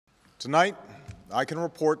Tonight, I can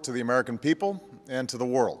report to the American people and to the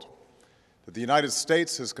world that the United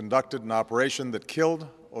States has conducted an operation that killed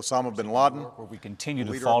Osama bin Laden. Where we continue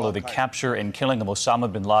to follow the capture and killing of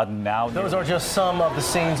Osama bin Laden now. Those are just some of the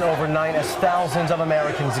scenes overnight as thousands of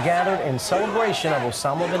Americans gathered in celebration of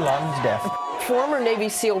Osama bin Laden's death. Former Navy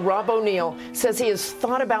SEAL Rob O'Neill says he has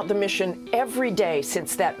thought about the mission every day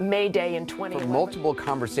since that May Day in 2011. Multiple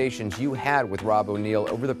conversations you had with Rob O'Neill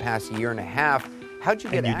over the past year and a half. How'd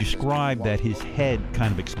you get access? And you described that his head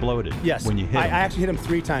kind of exploded when you hit him. I actually hit him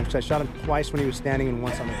 3 times because I shot him twice when he was standing and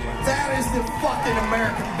once on the ground. That is the fucking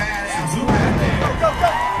American badass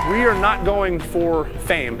right there. We are not going for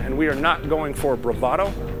fame and we are not going for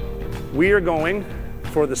bravado. We are going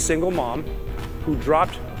for the single mom who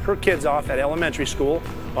dropped her kids off at elementary school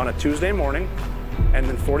on a Tuesday morning, and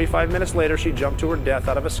then 45 minutes later she jumped to her death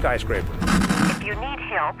out of a skyscraper. If you need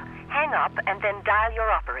help, hang up and then dial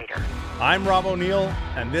your operator. I'm Rob O'Neill,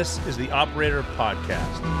 and this is the Operator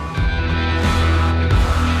Podcast.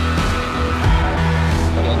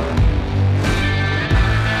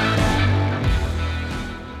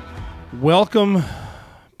 Welcome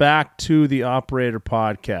back to the Operator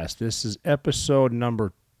Podcast. This is episode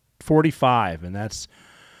number 45, and that's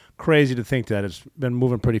crazy to think that it's been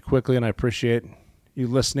moving pretty quickly, and I appreciate you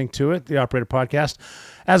listening to it. The Operator Podcast,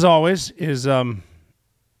 as always, is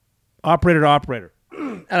operator to operator,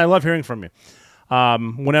 and I love hearing from you.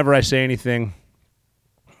 Whenever I say anything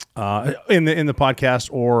in the podcast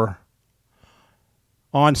or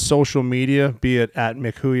on social media, be it at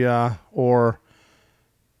Mick Huya or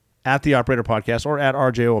at the Operator Podcast or at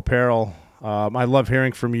RJO Apparel, I love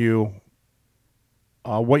hearing from you.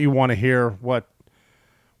 What you want to hear, what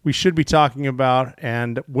we should be talking about,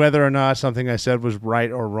 and whether or not something I said was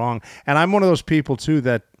right or wrong. And I'm one of those people, too,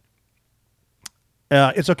 that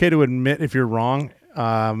it's okay to admit if you're wrong.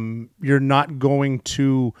 You're not going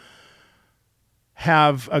to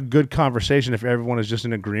have a good conversation if everyone is just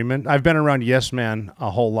in agreement. I've been around Yes Man a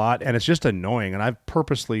whole lot, and it's just annoying. And I've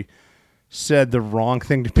purposely said the wrong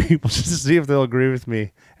thing to people just to see if they'll agree with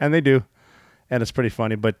me. And they do. And it's pretty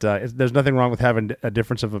funny, but there's nothing wrong with having a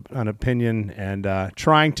difference of an opinion and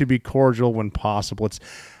trying to be cordial when possible.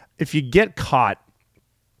 If you get caught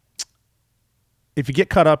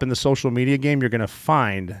up in the social media game, you're going to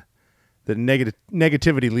find that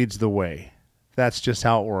negativity leads the way. That's just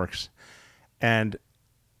how it works. And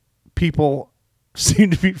people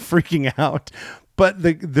seem to be freaking out. But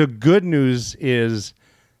the good news is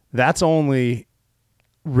that's only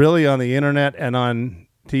really on the internet and on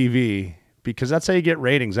TV, because that's how you get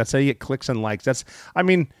ratings. That's how you get clicks and likes.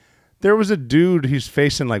 There was a dude who's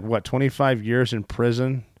facing 25 years in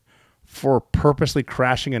prison for purposely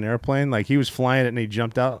crashing an airplane. Like, he was flying it and he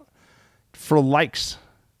jumped out for likes.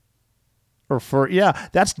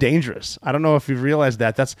 That's dangerous. I don't know if you've realized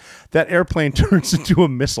that. That airplane turns into a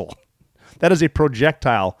missile. That is a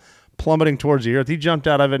projectile plummeting towards the earth. He jumped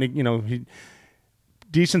out of it.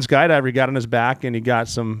 Decent skydiver. He got on his back and he got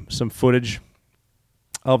some footage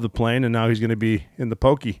of the plane, and now he's going to be in the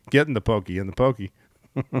pokey, getting the pokey in the pokey.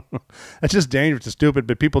 That's just dangerous and stupid,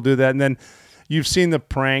 but people do that. And then you've seen the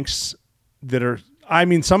pranks that are,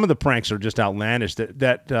 some of the pranks are just outlandish.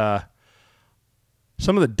 That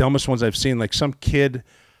some of the dumbest ones I've seen, like some kid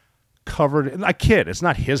it's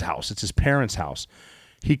not his house, it's his parents' house.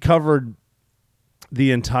 He covered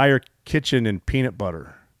the entire kitchen in peanut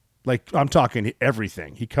butter. Like, I'm talking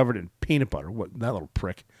everything. He covered it in peanut butter. What, that little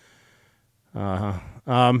prick.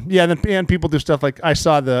 And people do stuff like, I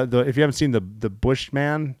saw the if you haven't seen the Bush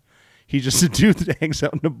man, he's just a dude that hangs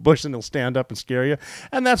out in the bush and he'll stand up and scare you,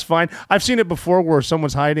 and that's fine. I've seen it before where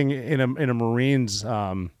someone's hiding in a Marine's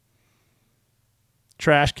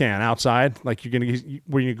trash can outside, like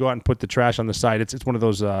where you go out and put the trash on the side. It's one of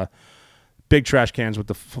those big trash cans with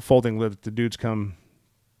the folding lid that the dudes come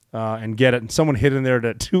and get it, and someone hid in there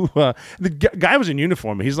the guy was in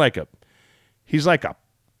uniform. He's like a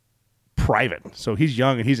private, so he's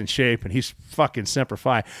young and he's in shape and he's fucking Semper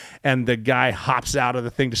Fi, and the guy hops out of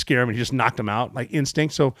the thing to scare him and he just knocked him out like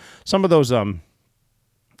instinct. So some of those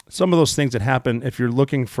things that happen, if you're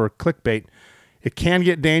looking for clickbait, it can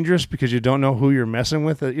get dangerous because you don't know who you're messing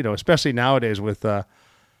with, especially nowadays with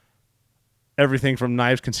everything from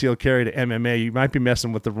knives, concealed carry to MMA. You might be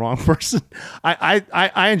messing with the wrong person.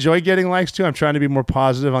 I enjoy getting likes too. I'm trying to be more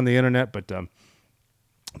positive on the internet, but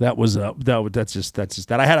that's just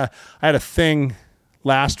that. I had a thing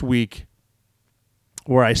last week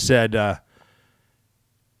where I said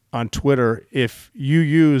on Twitter, if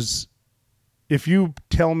you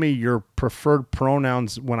tell me your preferred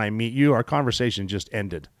pronouns when I meet you, our conversation just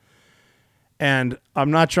ended. And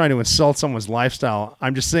I'm not trying to insult someone's lifestyle.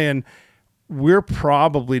 I'm just saying we're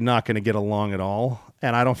probably not going to get along at all,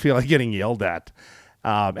 and I don't feel like getting yelled at.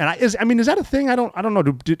 Is that a thing? I don't know.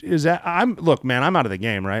 Look, man, I'm out of the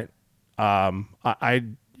game, right? I'm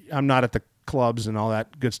not at the clubs and all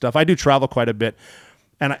that good stuff. I do travel quite a bit,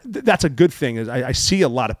 and that's a good thing. Is I see a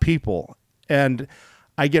lot of people, and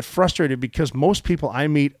I get frustrated because most people I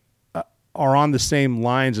meet are on the same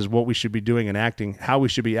lines as what we should be doing and acting, how we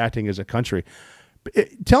should be acting as a country.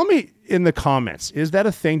 Tell me in the comments, is that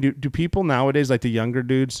a thing? Do people nowadays, like the younger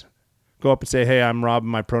dudes, go up and say, "Hey, I'm Rob,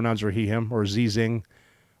 my pronouns are he, him," or Xing,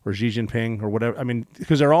 or Xi Jinping, or whatever? I mean,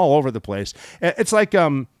 because they're all over the place. It's like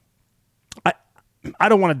I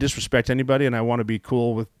don't want to disrespect anybody, and I want to be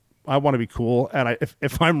cool. And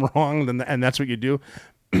if I'm wrong, then that's what you do,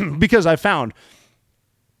 because I found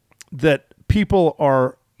that people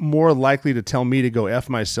are more likely to tell me to go F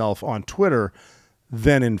myself on Twitter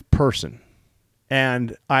than in person.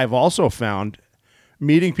 And I've also found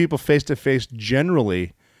meeting people face to face,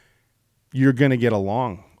 generally, you're going to get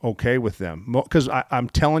along okay with them. Because I'm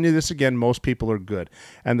telling you this again, most people are good.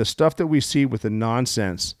 And the stuff that we see with the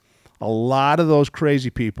nonsense, a lot of those crazy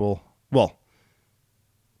people, well,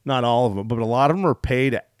 not all of them, but a lot of them are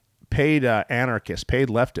paid anarchists, paid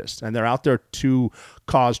leftists, and they're out there to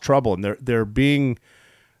cause trouble. And they're being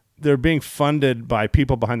funded by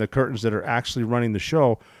people behind the curtains that are actually running the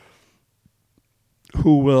show,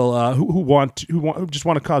 who just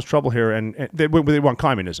want to cause trouble here, and they want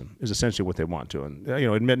communism is essentially what they want to, and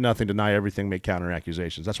admit nothing, deny everything, make counter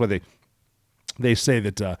accusations. That's why they say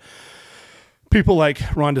that people like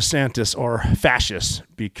Ron DeSantis are fascists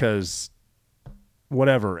because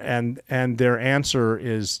whatever, and their answer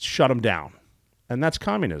is shut them down, and that's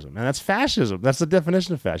communism, and that's fascism. That's the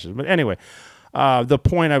definition of fascism. But anyway, the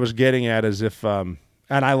point I was getting at is and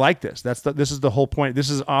I like this. This is the whole point. This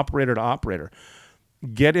is operator to operator.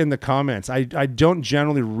 Get in the comments. I don't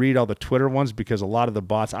generally read all the Twitter ones because a lot of the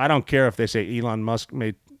bots, I don't care if they say Elon Musk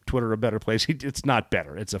made Twitter a better place. It's not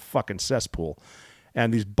better. It's a fucking cesspool.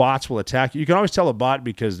 And these bots will attack you. You can always tell a bot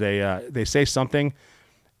because they say something,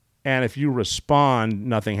 and if you respond,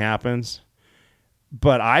 nothing happens.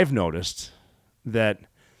 But I've noticed that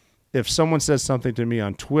if someone says something to me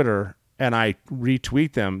on Twitter and I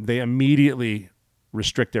retweet them, they immediately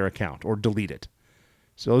restrict their account or delete it.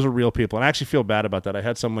 So those are real people. And I actually feel bad about that. I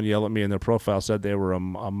had someone yell at me in their profile, said they were a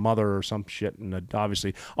mother or some shit, and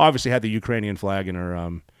obviously had the Ukrainian flag in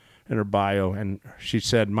her bio. And she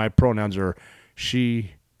said, my pronouns are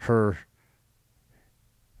she, her,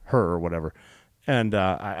 or whatever. And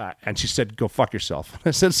she said, go fuck yourself.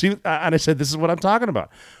 I said, this is what I'm talking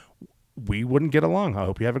about. We wouldn't get along. I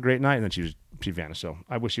hope you have a great night. And then she vanished. So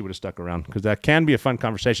I wish she would have stuck around, because that can be a fun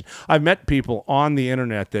conversation. I've met people on the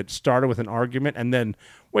internet that started with an argument and then,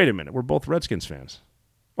 wait a minute, we're both Redskins fans.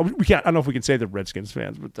 Oh, we can't. I don't know if we can say they're Redskins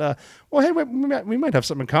fans, but hey, we might have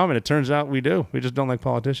something in common. It turns out we do. We just don't like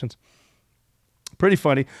politicians. Pretty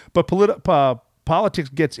funny, but politics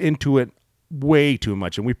gets into it way too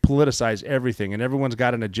much, and we politicize everything, and everyone's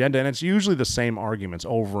got an agenda, and it's usually the same arguments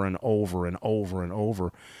over and over and over and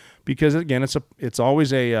over, because again, it's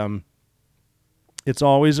always an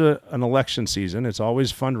election season. It's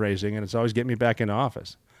always fundraising, and it's always getting me back into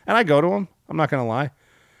office. And I go to them. I'm not going to lie.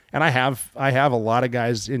 And I have a lot of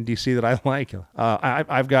guys in D.C. that I like.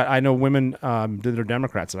 I know women that are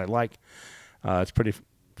Democrats that I like. It's pretty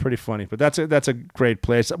funny. But that's a great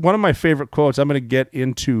place. One of my favorite quotes, I'm going to get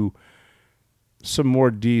into some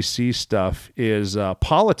more D.C. stuff, is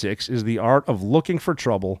politics is the art of looking for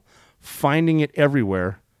trouble, finding it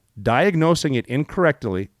everywhere, diagnosing it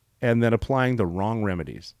incorrectly, and then applying the wrong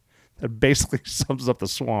remedies. That basically sums up the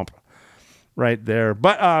swamp right there.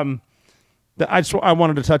 But I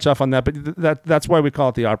wanted to touch off on that, but that's why we call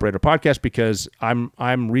it the Operator Podcast, because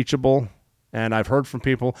I'm reachable, and I've heard from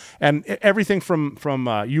people, and everything from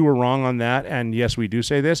you were wrong on that, and yes, we do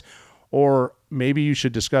say this, or maybe you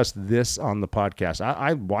should discuss this on the podcast.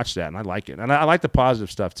 I watch that, and I like it, and I like the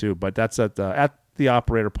positive stuff too. But that's at the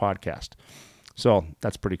Operator Podcast, so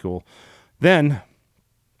that's pretty cool. Then,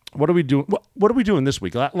 what are we doing? What are we doing this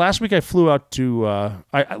week? Last week I flew out to.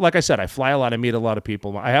 Like I said, I fly a lot. I meet a lot of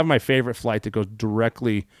people. I have my favorite flight that goes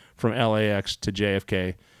directly from LAX to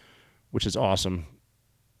JFK, which is awesome.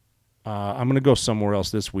 I'm going to go somewhere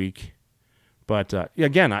else this week. But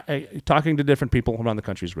again, talking to different people around the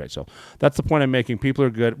country is great. So that's the point I'm making. People are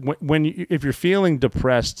good. If you're feeling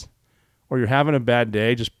depressed or you're having a bad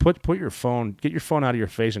day, just get your phone out of your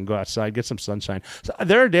face and go outside, get some sunshine. So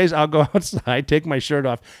there are days I'll go outside, take my shirt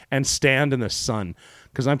off, and stand in the sun,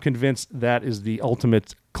 because I'm convinced that is the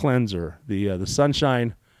ultimate cleanser. The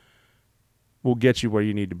sunshine will get you where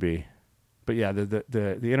you need to be. But yeah,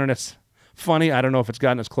 the internet's funny. I don't know if it's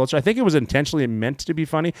gotten us closer. I think it was intentionally meant to be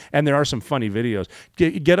funny, and there are some funny videos.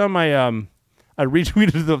 Get on my I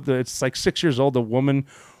retweeted it's like 6 years old, the woman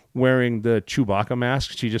wearing the Chewbacca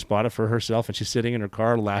mask. She just bought it for herself, and she's sitting in her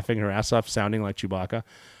car laughing her ass off, sounding like Chewbacca.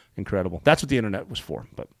 Incredible. That's what the internet was for.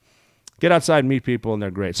 But get outside, meet people, and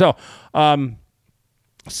they're great. So,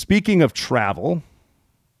 speaking of travel,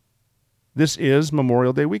 this is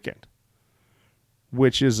Memorial Day weekend,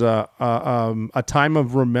 which is a time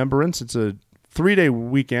of remembrance. It's a 3-day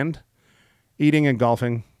weekend, eating and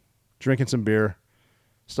golfing, drinking some beer,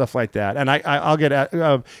 stuff like that. And I'll get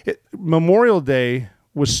at Memorial Day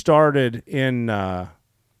was started in the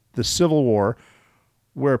Civil War,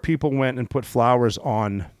 where people went and put flowers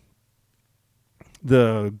on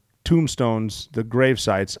the tombstones, the grave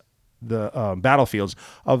sites, the battlefields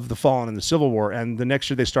of the fallen in the Civil War. And the next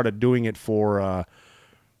year they started doing it for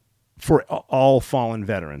all fallen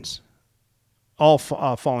veterans, all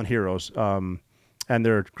fallen heroes, and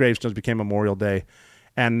their gravestones became Memorial Day,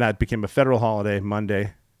 and that became a federal holiday,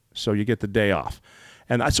 Monday. So you get the day off.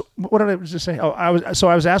 And so what did I just say? I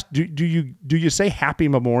was asked, do you say Happy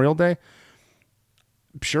Memorial Day?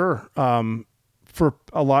 Sure. For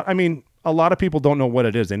a lot, I mean, a lot of people don't know what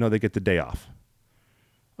it is. They know they get the day off.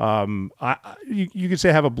 You could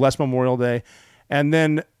say have a blessed Memorial Day. And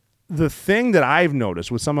then the thing that I've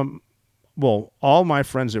noticed with all my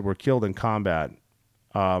friends that were killed in combat,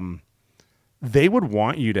 they would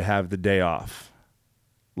want you to have the day off.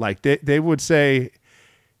 Like they would say,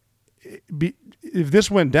 if this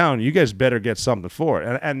went down, you guys better get something for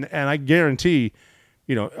it. And I guarantee,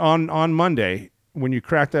 on Monday, when you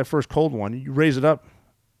crack that first cold one, you raise it up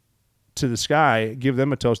to the sky, give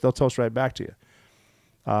them a toast, they'll toast right back to you.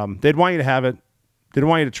 They'd want you to have it. They'd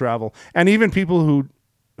want you to travel. And even people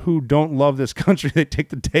who don't love this country, they take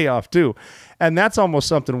the day off too. And that's almost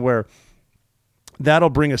something where that'll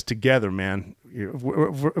bring us together, man. If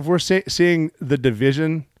we're seeing the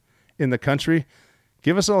division in the country,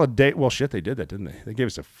 give us all a day. Well, shit, they did that, didn't they? They gave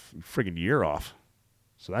us a friggin' year off.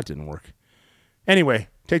 So that didn't work. Anyway,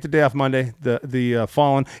 take the day off Monday. The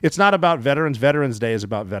fallen. It's not about veterans. Veterans Day is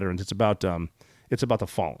about veterans. It's about the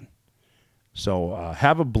fallen. So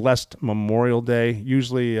have a blessed Memorial Day.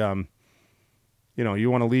 Usually, you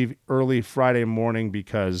want to leave early Friday morning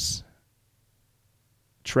because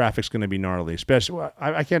traffic's going to be gnarly. Especially,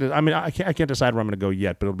 I can't decide where I'm going to go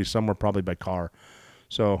yet, but it'll be somewhere probably by car.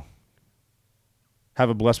 So have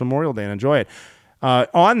a blessed Memorial Day and enjoy it.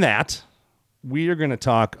 On that, we are going to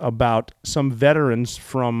talk about some veterans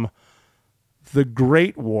from the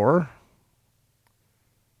Great War.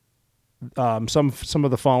 Some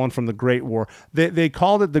of the fallen from the Great War. They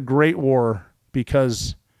called it the Great War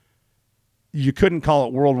because you couldn't call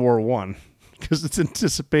it World War I because it's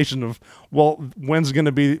anticipation of, when's going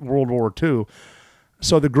to be World War II?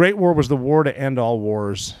 So the Great War was the war to end all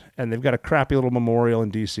wars, and they've got a crappy little memorial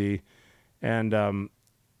in D.C., and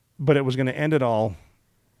but it was going to end it all.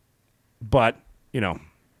 But,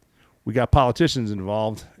 we got politicians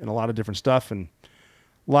involved in a lot of different stuff and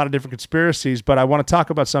a lot of different conspiracies, but I want to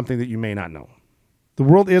talk about something that you may not know. The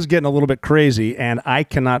world is getting a little bit crazy, and I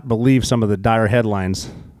cannot believe some of the dire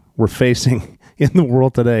headlines we're facing in the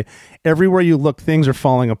world today. Everywhere you look, things are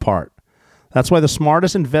falling apart. That's why the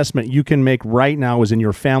smartest investment you can make right now is in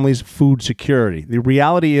your family's food security. The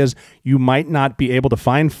reality is you might not be able to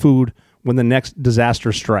find food when the next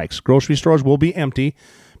disaster strikes. Grocery stores will be empty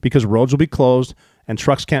because roads will be closed and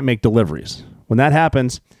trucks can't make deliveries. When that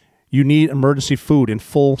happens, you need emergency food in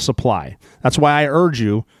full supply. That's why I urge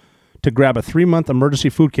you to grab a 3-month emergency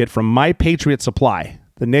food kit from My Patriot Supply,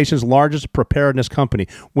 the nation's largest preparedness company.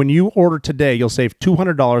 When you order today, you'll save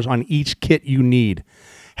 $200 on each kit you need.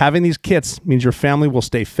 Having these kits means your family will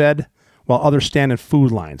stay fed while others stand in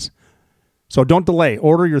food lines. So don't delay.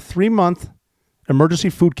 Order your 3-month emergency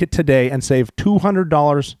food kit today and save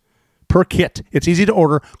 $200 per kit. It's easy to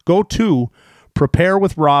order. Go to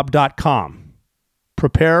preparewithrob.com.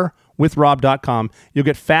 Preparewithrob.com. You'll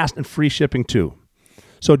get fast and free shipping too.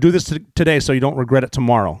 So do this today so you don't regret it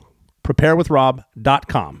tomorrow.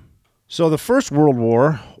 Preparewithrob.com. So the First World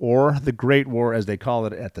War, or the Great War as they call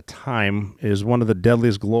it at the time, is one of the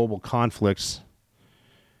deadliest global conflicts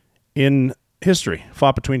in history.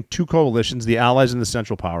 Fought between two coalitions, the Allies and the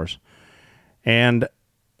Central Powers. And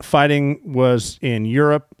fighting was in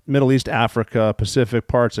Europe, Middle East, Africa, Pacific,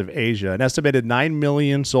 parts of Asia. An estimated 9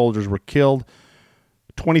 million soldiers were killed,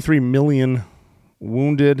 23 million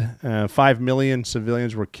wounded, 5 million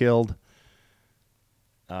civilians were killed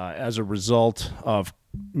as a result of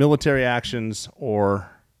military actions or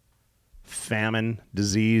famine,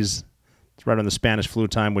 disease. It's right on the Spanish flu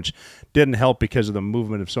time, which didn't help because of the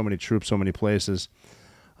movement of so many troops, so many places.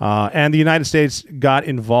 And the United States got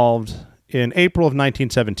involved in April of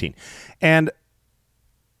 1917. And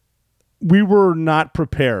we were not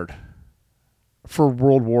prepared for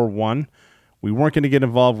World War I. We weren't going to get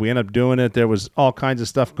involved. We ended up doing it. There was all kinds of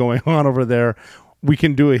stuff going on over there. We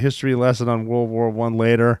can do a history lesson on World War I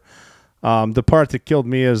later. The part that killed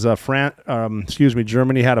me is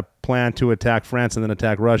Germany had a plan to attack France and then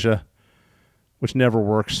attack Russia, which never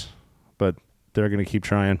works, but they're going to keep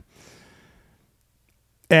trying.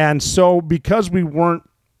 And so because we weren't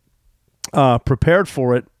prepared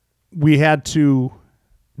for it, we had to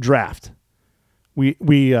draft.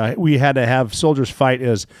 We had to have soldiers fight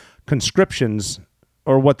as conscriptions,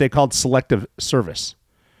 or what they called selective service.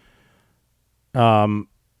 So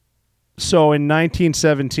in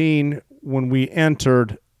 1917, when we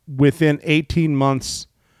entered, within 18 months,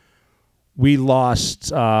 we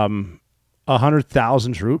lost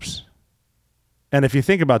 100,000 troops. And if you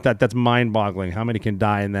think about that, that's mind-boggling. How many can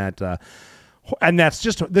die in that? And this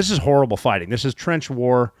is horrible fighting. This is trench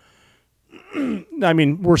war. I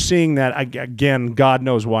mean, we're seeing that again. God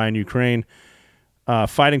knows why in Ukraine,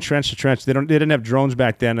 fighting trench to trench. They didn't have drones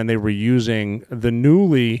back then, and they were using the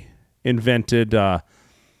newly invented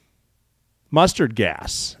mustard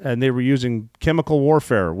gas, and they were using chemical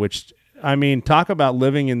warfare. Which, I mean, talk about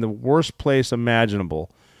living in the worst place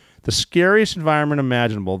imaginable, the scariest environment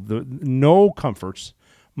imaginable. No comforts,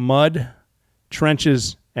 mud,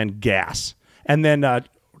 trenches, and gas, and then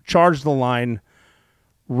charge the line.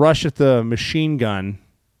 Rush at the machine gun,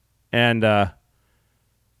 and I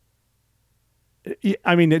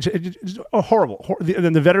mean it's horrible.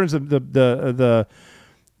 Then the veterans, the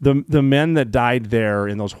men that died there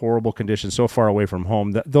in those horrible conditions, so far away from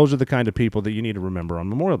home. Those are the kind of people that you need to remember on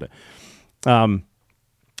Memorial Day.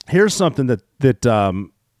 Here's something that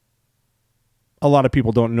a lot of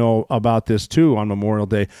people don't know about this too. On Memorial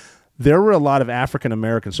Day, there were a lot of African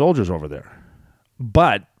American soldiers over there,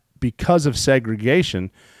 but because of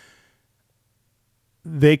segregation,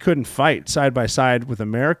 they couldn't fight side by side with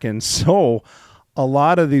Americans. So a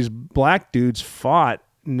lot of these black dudes fought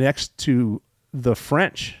next to the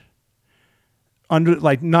French, under,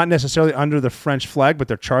 like, not necessarily under the French flag, but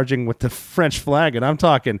they're charging with the French flag. And I'm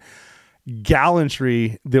talking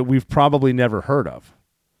gallantry that we've probably never heard of.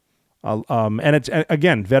 And it's,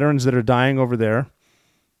 again, veterans that are dying over there.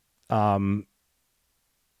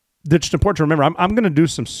 That's just important to remember. I'm going to do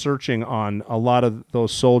some searching on a lot of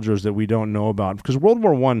those soldiers that we don't know about, because World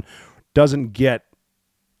War I doesn't get,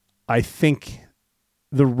 I think,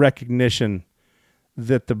 the recognition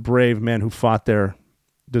that the brave men who fought there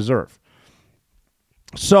deserve.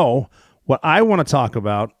 So what I want to talk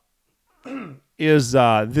about is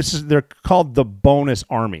they're called the bonus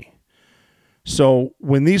army. So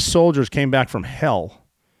when these soldiers came back from hell,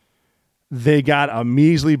 they got a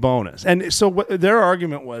measly bonus. And so what their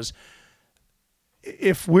argument was,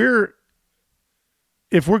 if we're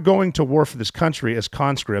going to war for this country as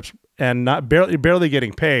conscripts and not barely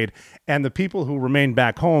getting paid, and the people who remain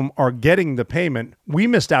back home are getting the payment, we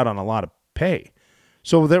missed out on a lot of pay.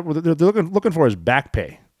 So they're looking for is back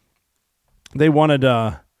pay. They wanted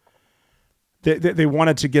they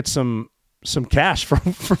wanted to get some cash for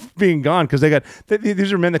being gone, because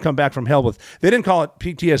these are men that come back from hell with, they didn't call it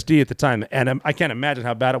PTSD at the time, and I can't imagine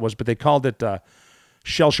how bad it was, but they called it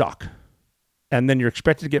shell shock. And then you're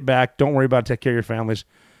expected to get back. Don't worry about it. Take care of your families.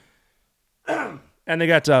 And they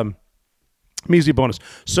got measly bonus.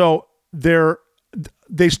 So they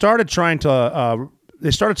started trying to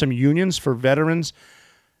they started some unions for veterans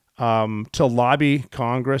to lobby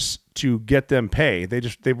Congress to get them pay.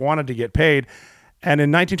 They wanted to get paid. And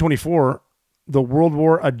in 1924, the World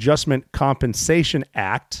War Adjustment Compensation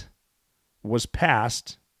Act was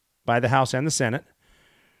passed by the House and the Senate.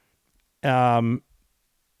 And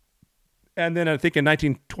then I think in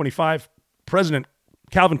 1925, President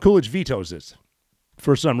Calvin Coolidge vetoes this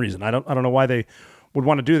for some reason. I don't know why they would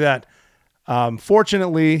want to do that.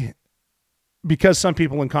 Fortunately, because some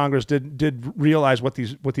people in Congress did realize what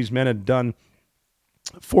these men had done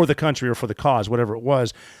for the country or for the cause, whatever it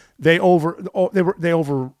was, they overrode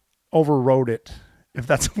it. If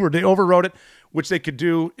that's the word, they overrode it, which they could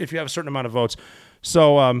do if you have a certain amount of votes.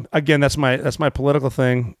 So again, that's my political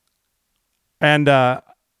thing, and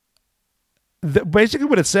basically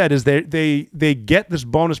what it said is they get this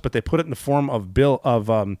bonus, but they put it in the form of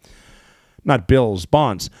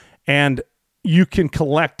bonds, and you can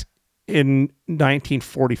collect in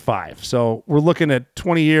 1945. So we're looking at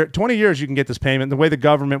 20 years you can get this payment. The way the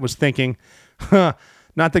government was thinking, the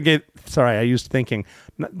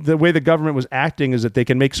way the government was acting is that they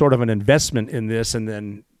can make sort of an investment in this, and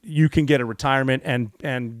then you can get a retirement.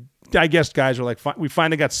 And I guess guys are like, we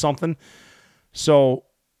finally got something. So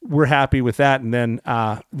we're happy with that. And then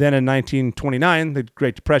in 1929, the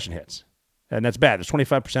Great Depression hits. And that's bad. There's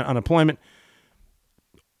 25% unemployment.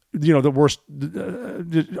 The worst,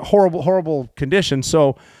 horrible conditions.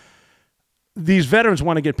 So these veterans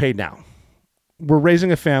want to get paid now. We're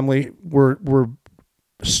raising a family. We're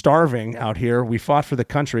starving out here. We fought for the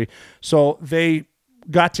country. So they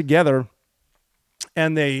got together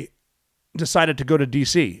and they decided to go to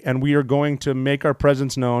D.C. and we are going to make our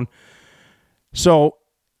presence known. So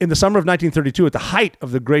in the summer of 1932, at the height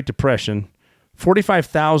of the Great Depression,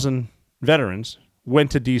 45,000 veterans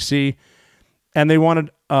went to D.C. and they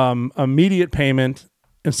wanted immediate payment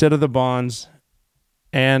instead of the bonds.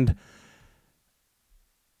 And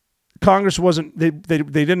Congress wasn't. They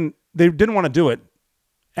didn't want to do it.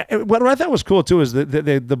 What I thought was cool too is that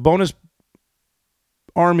the Bonus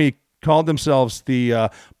Army called themselves the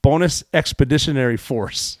Bonus Expeditionary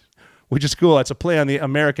Force, which is cool. It's a play on the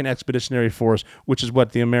American Expeditionary Force, which is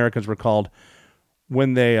what the Americans were called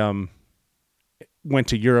when they went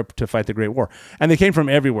to Europe to fight the Great War. And they came from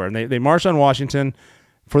everywhere. And they marched on Washington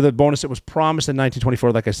for the bonus that was promised in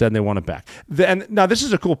 1924, like I said, and they won it back. And now this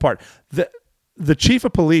is a cool part. The chief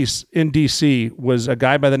of police in D.C. was a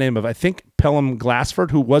guy by the name of, I think, Pelham Glassford,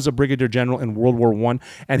 who was a brigadier general in World War I,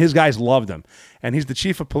 and his guys loved him. And he's the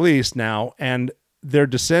chief of police now, and they're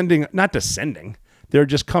not descending, they're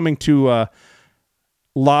just coming to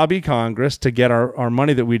lobby Congress to get our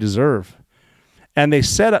money that we deserve. And they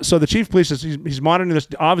set up, so the chief of police, he's monitoring this,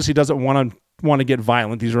 obviously doesn't want to get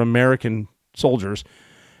violent. These are American soldiers.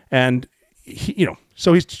 And,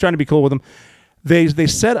 so he's trying to be cool with them. They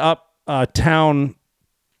set up a town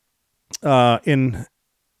in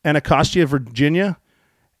Anacostia, Virginia,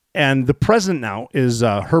 and the president now is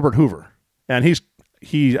Herbert Hoover, and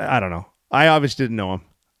he I don't know. I obviously didn't know him,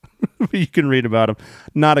 but you can read about him.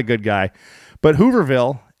 Not a good guy, but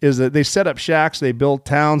Hooverville is that they set up shacks, they built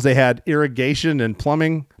towns, they had irrigation and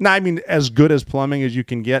plumbing. Now, I mean, as good as plumbing as you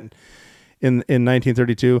can get in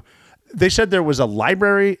 1932. They said there was a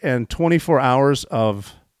library and 24 hours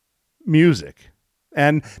of music.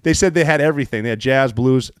 And they said they had everything. They had jazz,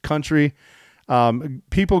 blues, country,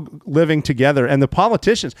 people living together. And the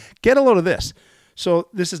politicians, get a load of this. So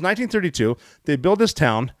this is 1932. They build this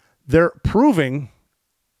town. They're proving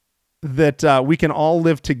that we can all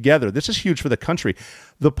live together. This is huge for the country.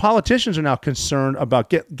 The politicians are now concerned about,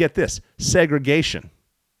 get this, segregation.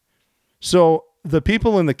 So the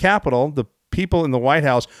people in the Capitol, the people in the White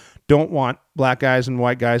House, don't want black guys and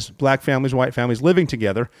white guys, black families, white families living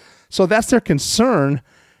together. So that's their concern.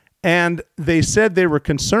 And they said they were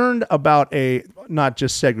concerned about not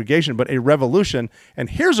just segregation, but a revolution. And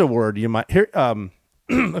here's a word you might hear,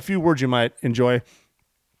 a few words you might enjoy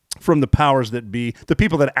from the powers that be, the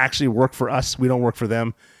people that actually work for us. We don't work for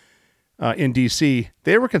them in D.C.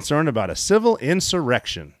 They were concerned about a civil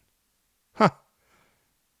insurrection. Heard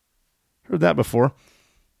that before.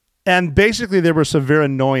 And basically there was severe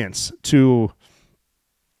annoyance to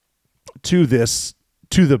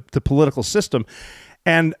the political system.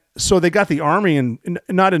 And so they got the army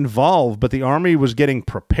not involved, but the army was getting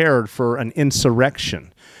prepared for an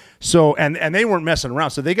insurrection. So, and they weren't messing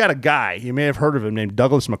around. So they got a guy, you may have heard of him, named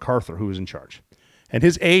Douglas MacArthur, who was in charge. And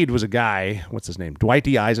his aide was a guy, what's his name? Dwight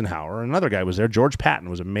D. Eisenhower. Another guy was there. George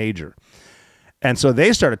Patton was a major. And so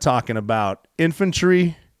they started talking about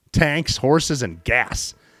infantry, tanks, horses, and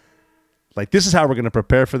gas. Like, this is how we're going to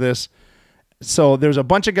prepare for this. So there's a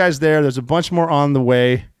bunch of guys there. There's a bunch more on the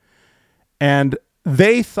way. And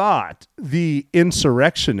they thought the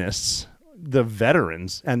insurrectionists, the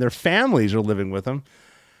veterans, and their families are living with them.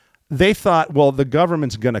 They thought, well, the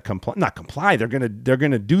government's going to not comply. They're going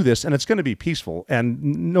to do this, and it's going to be peaceful.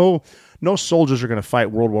 And no soldiers are going to fight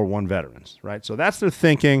World War I veterans, right? So that's their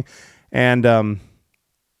thinking, and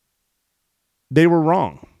they were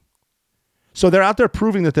wrong. So they're out there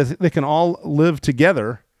proving that they can all live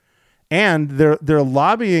together, and they're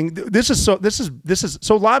lobbying.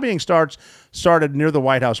 So lobbying started near the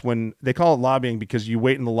White House, when they call it lobbying because you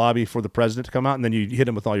wait in the lobby for the president to come out, and then you hit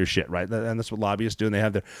him with all your shit, right? And that's what lobbyists do, and they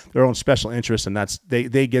have their own special interests, and that's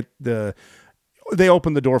they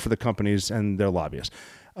open the door for the companies and their lobbyists.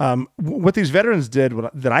 What these veterans did,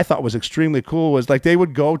 that I thought was extremely cool, was like they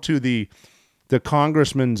would go to the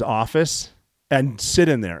congressman's office and sit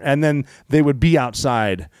in there, and then they would be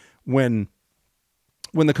outside when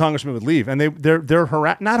the congressman would leave, and they're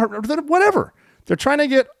whatever. They're trying to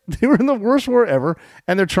get. They were in the worst war ever,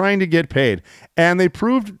 and they're trying to get paid, and they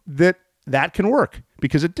proved that can work,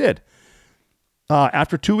 because it did.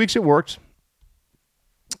 After 2 weeks, it worked.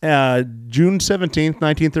 June 17th,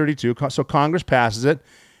 1932. So Congress passes it,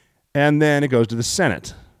 and then it goes to the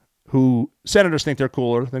Senate, who senators think they're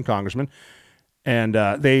cooler than congressmen. And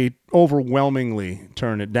they overwhelmingly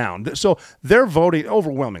turn it down. So they're voting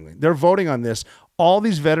overwhelmingly. They're voting on this. All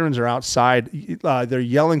these veterans are outside. They're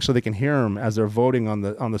yelling so they can hear them as they're voting on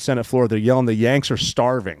the Senate floor. They're yelling, "The Yanks are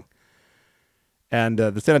starving," and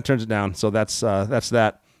the Senate turns it down. So that's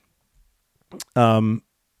that.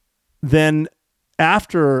 Then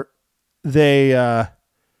after they at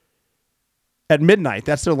midnight,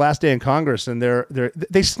 that's their last day in Congress, and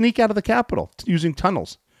they sneak out of the Capitol using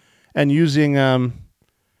tunnels. And using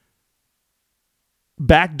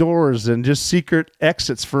back doors and just secret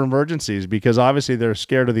exits for emergencies because obviously they're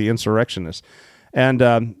scared of the insurrectionists. And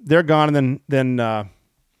they're gone, and then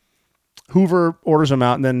Hoover orders them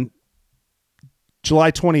out, and then July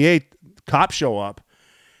 28th, cops show up.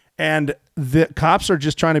 And the cops are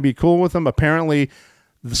just trying to be cool with them. Apparently,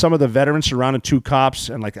 some of the veterans surrounded two cops,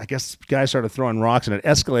 and I guess guys started throwing rocks, and it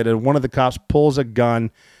escalated. One of the cops pulls a gun,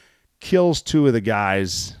 kills two of the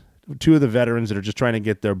guys, two of the veterans that are just trying to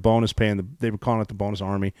get their bonus pay, and they were calling it the bonus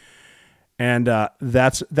army. And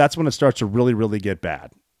that's when it starts to really, really get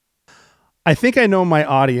bad. I think I know my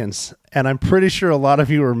audience, and I'm pretty sure a lot of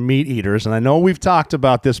you are meat eaters, and I know we've talked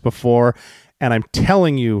about this before, and I'm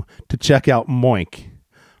telling you to check out Moink.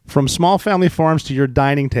 From small family farms to your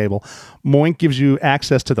dining table, Moink gives you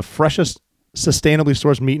access to the freshest, sustainably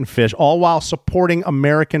sourced meat and fish, all while supporting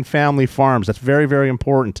American family farms. That's very, very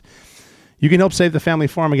important. You can help save the family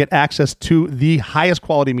farm and get access to the highest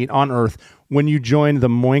quality meat on earth when you join the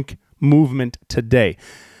Moink movement today.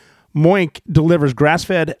 Moink delivers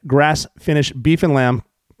grass-fed, grass-finished beef and lamb,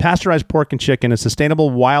 pasteurized pork and chicken, and sustainable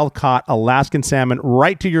wild-caught Alaskan salmon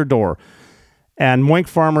right to your door. And Moink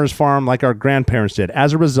farmers farm like our grandparents did.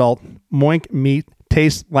 As a result, Moink meat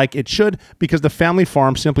tastes like it should because the family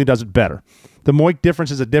farm simply does it better. The Moink difference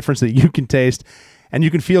is a difference that you can taste, and you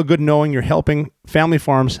can feel good knowing you're helping family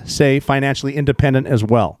farms stay financially independent as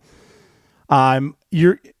well.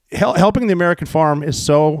 You're helping the American farm is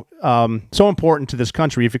so important to this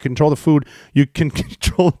country. If you control the food, you can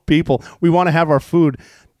control the people. We want to have our food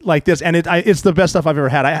like this, and it's the best stuff I've ever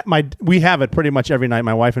had. We have it pretty much every night,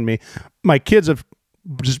 my wife and me. My kids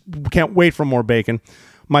just can't wait for more bacon.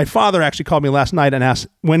 My father actually called me last night and asked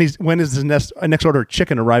when is his next order of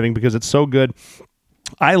chicken arriving because it's so good.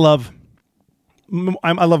 I love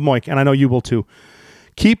Moink, and I know you will too.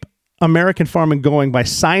 Keep American farming going by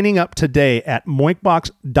signing up today at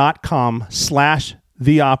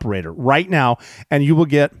moinkbox.com/theoperator right now, and you will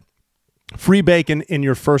get free bacon in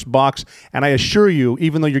your first box. And I assure you,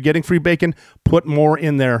 even though you're getting free bacon, put more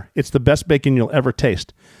in there. It's the best bacon you'll ever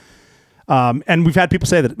taste. And we've had people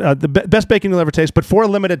say that the best bacon you'll ever taste, but for a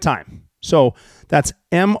limited time. So that's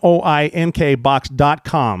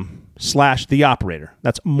moinkbox.com/theoperator.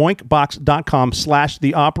 That's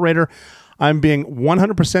moinkbox.com/theoperator. I'm being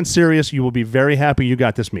 100% serious. You will be very happy you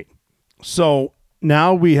got this meat. So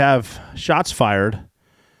now we have shots fired.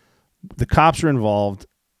 The cops are involved.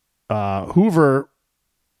 Hoover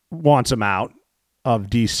wants him out of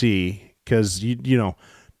D.C. because,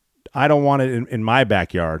 I don't want it in my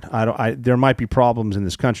backyard. There might be problems in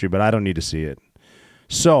this country, but I don't need to see it.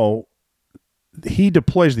 So he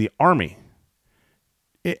deploys the army.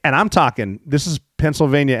 And I'm talking, this is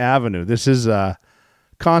Pennsylvania Avenue. This is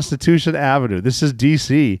Constitution Avenue. This is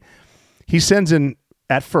D.C. He sends in,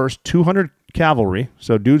 at first, 200 cavalry,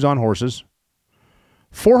 so dudes on horses,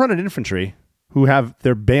 400 infantry who have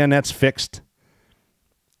their bayonets fixed,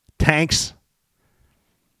 tanks.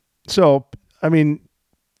 So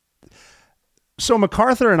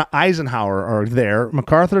MacArthur and Eisenhower are there.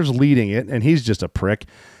 MacArthur's leading it, and he's just a prick.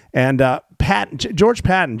 And General George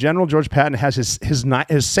Patton has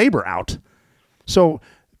his saber out. So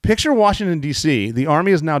picture Washington, D.C. The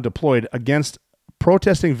Army is now deployed against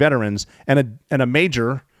protesting veterans, and a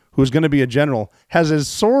major who's going to be a general has his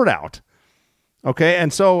sword out. Okay,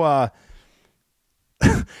 and so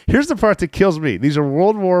here's the part that kills me. These are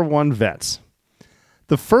World War I vets.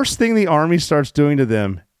 The first thing the Army starts doing to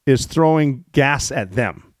them is throwing gas at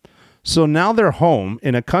them. So now they're home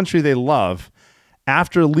in a country they love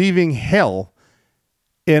after leaving hell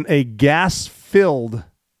in a gas-filled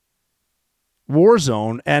war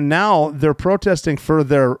zone, and now they're protesting for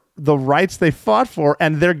the rights they fought for,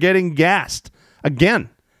 and they're getting gassed again.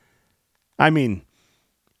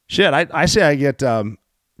 Shit, I say I get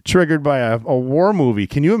triggered by a war movie.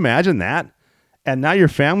 Can you imagine that? And now your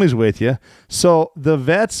family's with you. So the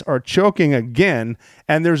vets are choking again,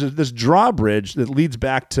 and there's this drawbridge that leads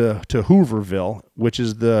back to Hooverville, which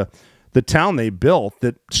is the town they built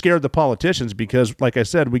that scared the politicians because, like I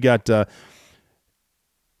said, we got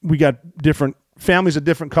different families of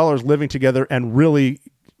different colors living together and really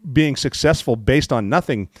being successful based on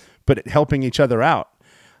nothing but helping each other out.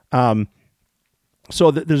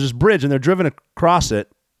 So there's this bridge, and they're driven across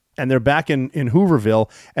it, and they're back in Hooverville,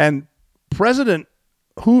 and President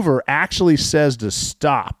Hoover actually says to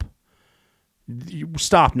stop.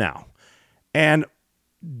 Stop now. And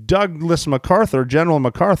Douglas MacArthur, General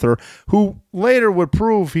MacArthur, who later would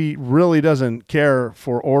prove he really doesn't care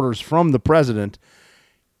for orders from the president,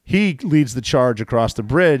 he leads the charge across the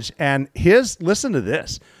bridge. And listen to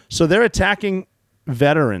this. So they're attacking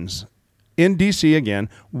veterans in D.C. again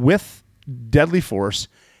with deadly force.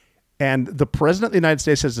 And the president of the United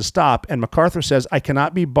States says to stop. And MacArthur says, I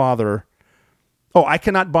cannot bother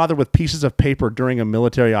with pieces of paper during a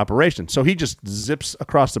military operation. So he just zips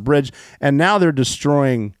across the bridge. And now they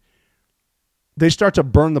start to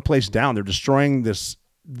burn the place down. They're destroying this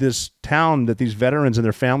town that these veterans and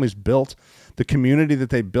their families built, the community that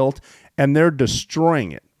they built, and they're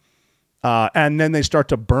destroying it. And then they start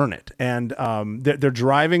to burn it. And they're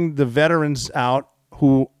driving the veterans out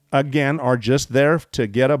who, again, are just there to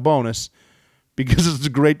get a bonus because it's the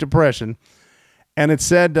Great Depression. And it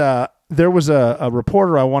said there was a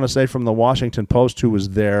reporter, I want to say, from the Washington Post who was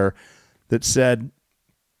there that said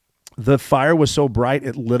the fire was so bright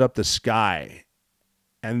it lit up the sky.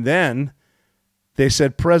 And then they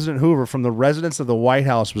said President Hoover, from the residence of the White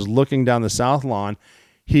House, was looking down the South Lawn.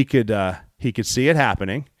 He could see it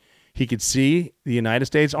happening. He could see the United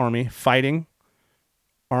States Army fighting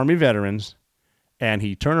Army veterans, and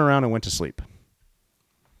he turned around and went to sleep.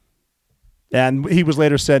 And he was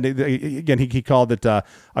later said, again, he called it a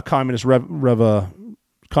communist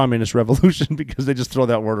communist revolution because they just throw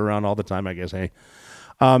that word around all the time, I guess. Hey,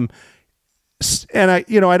 and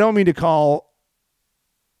I don't mean to call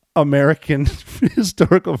American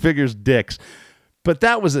historical figures dicks, but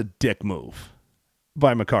that was a dick move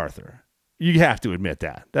by MacArthur. You have to admit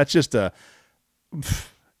that. That's just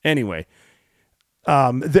anyway.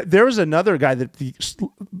 There was another guy that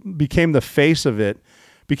became the face of it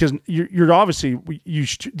because you're obviously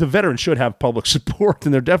the veterans should have public support,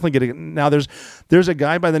 and they're definitely getting it. Now there's a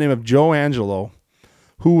guy by the name of Joe Angelo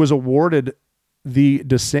who was awarded the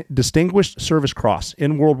Distinguished Service Cross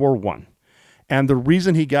in World War I. And the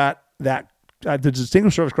reason he got that, the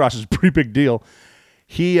Distinguished Service Cross is a pretty big deal.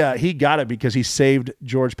 He got it because he saved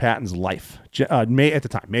George Patton's life. At the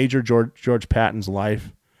time, Major George Patton's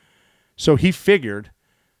life. So he figured,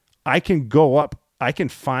 I can go up, I can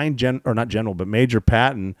find Major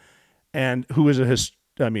Patton, and who is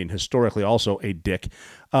historically also a dick.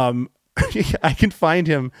 I can find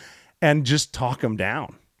him and just talk him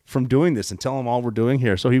down from doing this and tell him all we're doing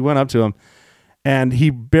here. So he went up to him, and he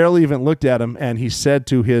barely even looked at him, and he said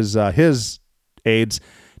to his aides,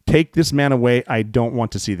 "Take this man away. I don't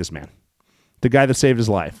want to see this man." The guy that saved his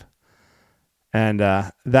life. And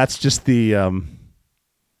that's just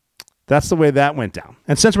that's the way that went down.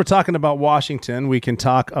 And since we're talking about Washington, we can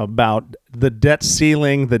talk about the debt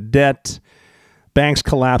ceiling, the debt, banks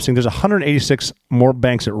collapsing. There's 186 more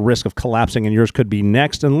banks at risk of collapsing, and yours could be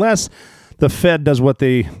next, unless the Fed does what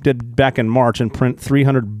they did back in March and print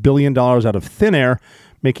 $300 billion out of thin air,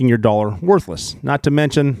 making your dollar worthless. Not to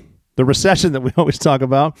mention the recession that we always talk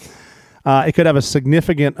about. It could have a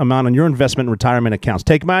significant amount on your investment and retirement accounts.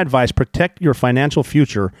 Take my advice. Protect your financial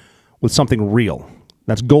future with something real.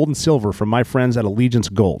 That's gold and silver from my friends at Allegiance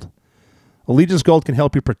Gold. Allegiance Gold can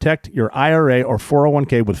help you protect your IRA or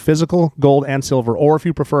 401k with physical gold and silver, or if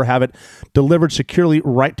you prefer, have it delivered securely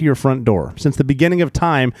right to your front door. Since the beginning of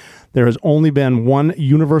time, there has only been one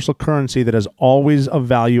universal currency that is always of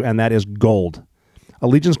value, and that is gold.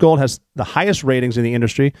 Allegiance Gold has the highest ratings in the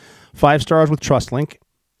industry, 5 stars with TrustLink,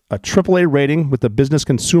 a AAA rating with the Business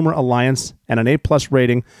Consumer Alliance, and an A+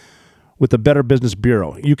 rating with the Better Business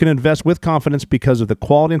Bureau. You can invest with confidence because of the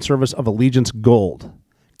quality and service of Allegiance Gold.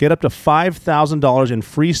 Get up to $5,000 in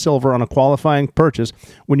free silver on a qualifying purchase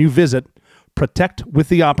when you visit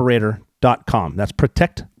protectwiththeoperator.com. That's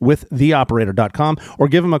protectwiththeoperator.com, or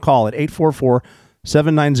give them a call at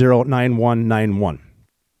 844-790-9191.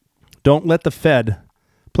 Don't let the Fed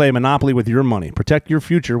play a monopoly with your money. Protect your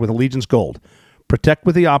future with Allegiance Gold.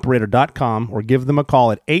 Protectwiththeoperator.com, or give them a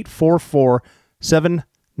call at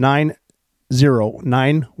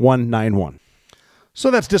 844-790-9191. So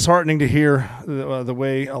that's disheartening to hear the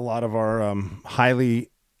way a lot of our highly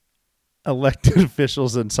elected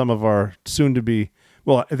officials and some of our soon-to-be,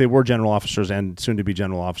 well, they were general officers and soon-to-be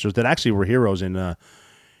general officers that actually were heroes in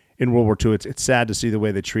World War II. It's sad to see the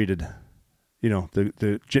way they treated,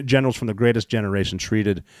 the generals from the greatest generation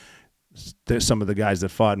treated some of the guys that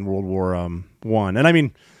fought in World War I. And I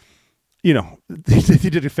mean,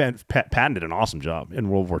 Patton did an awesome job in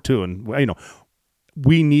World War II, and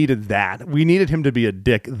we needed that. We needed him to be a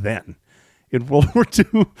dick then. in World War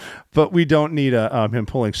II, but we don't need him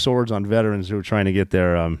pulling swords on veterans who are trying to get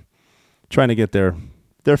their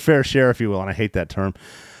fair share, if you will. And I hate that term.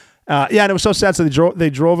 And it was so sad. So they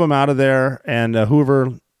drove him out of there, and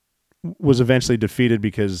Hoover was eventually defeated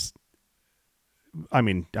because, I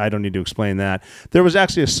mean, I don't need to explain that. There was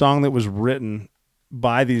actually a song that was written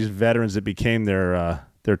by these veterans that became their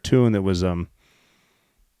tune. That was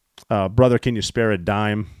 "Brother, Can You Spare a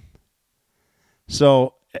Dime?"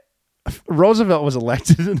 So Roosevelt was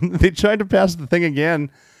elected, and they tried to pass the thing again,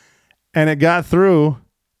 and it got through,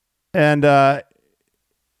 and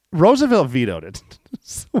Roosevelt vetoed it.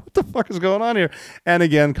 So what the fuck is going on here? And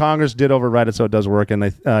again, Congress did override it, so it does work.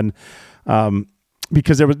 And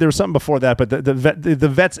because there was something before that, but the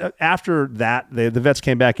vets after that, the vets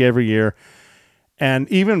came back every year, and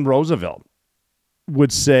even Roosevelt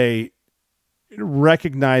would say,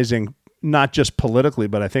 recognizing not just politically,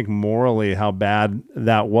 but I think morally how bad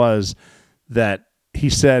that was, that he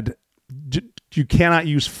said, you cannot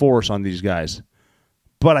use force on these guys,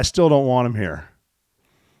 but I still don't want them here.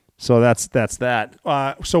 So that's that.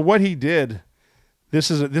 So what he did,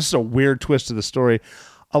 this is a weird twist to the story.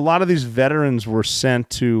 A lot of these veterans were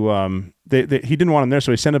sent to, he didn't want them there,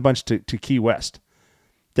 so he sent a bunch to Key West,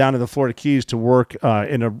 down to the Florida Keys to work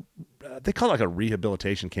in they call it like a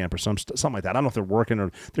rehabilitation camp or something like that. I don't know if they're working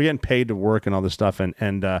or they're getting paid to work and all this stuff.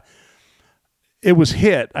 And it was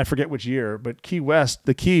hit, I forget which year, but Key West,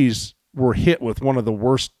 the Keys were hit with one of the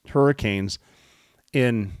worst hurricanes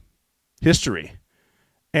in history.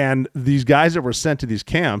 And these guys that were sent to these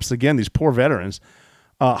camps, again, these poor veterans,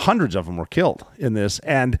 hundreds of them were killed in this.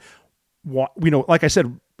 And, like I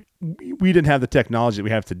said, we didn't have the technology that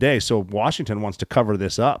we have today, so Washington wants to cover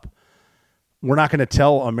this up. We're not going to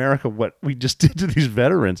tell America what we just did to these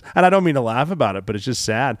veterans. And I don't mean to laugh about it, but it's just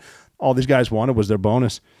sad. All these guys wanted was their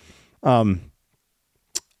bonus. One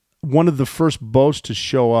of the first boats to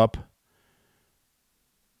show up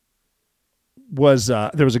was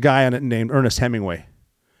there was a guy on it named Ernest Hemingway.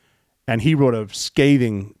 And he wrote a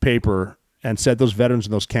scathing paper and said those veterans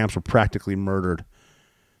in those camps were practically murdered.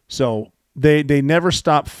 So they never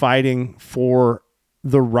stopped fighting for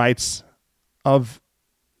the rights of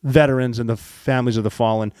veterans and the families of the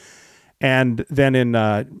fallen. And then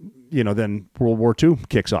then World War II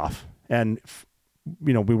kicks off. And,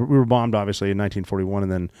 we were bombed, obviously, in 1941.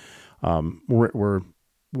 And then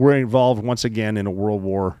we're involved once again in a world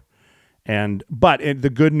war. But the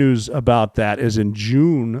good news about that is in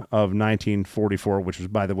June of 1944, which was,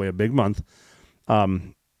 by the way, a big month,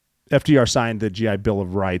 FDR signed the GI Bill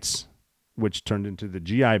of Rights, which turned into the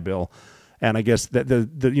GI Bill. And I guess that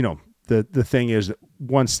the thing is that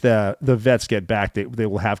once the vets get back, they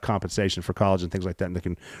will have compensation for college and things like that, and they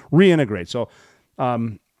can reintegrate. So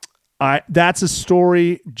that's a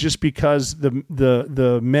story just because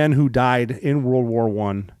the men who died in World War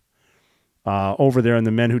I over there and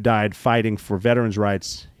the men who died fighting for veterans'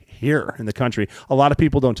 rights here in the country, a lot of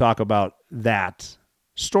people don't talk about that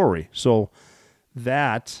story. So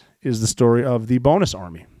that is the story of the Bonus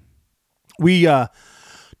Army. We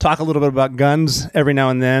talk a little bit about guns every now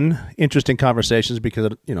and then. Interesting conversations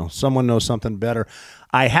because, someone knows something better.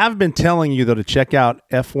 I have been telling you, though, to check out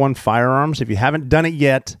F1 Firearms. If you haven't done it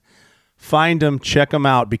yet, find them, check them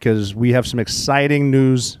out because we have some exciting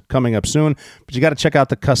news coming up soon. But you got to check out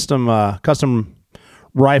the custom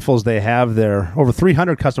rifles they have there. Over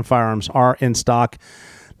 300 custom firearms are in stock.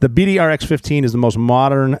 The BDRX-15 is the most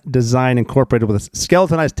modern design incorporated with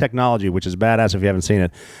skeletonized technology, which is badass if you haven't seen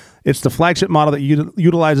it. It's the flagship model that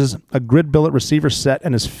utilizes a grid billet receiver set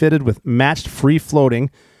and is fitted with matched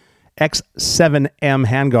free-floating X7M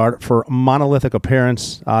handguard for monolithic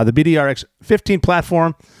appearance. The BDRX-15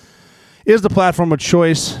 platform is the platform of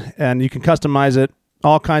choice, and you can customize it,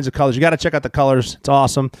 all kinds of colors. You got to check out the colors. It's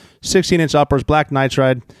awesome. 16-inch uppers, black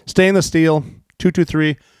nitride, stainless steel,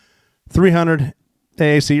 223, 300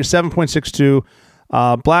 AAC,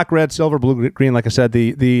 7.62, black, red, silver, blue, green. Like I said,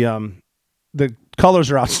 the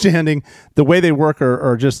colors are outstanding. The way they work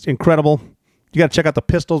are just incredible. You got to check out the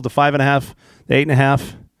pistols, the 5.5, the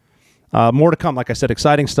 8.5. More to come. Like I said,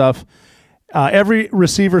 exciting stuff. Every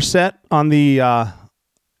receiver set on the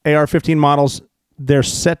AR-15 models, they're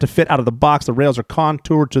set to fit out of the box. The rails are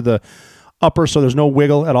contoured to the upper, so there's no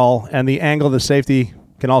wiggle at all. And the angle of the safety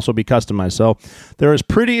can also be customized. So they're as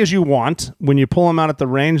pretty as you want. When you pull them out at the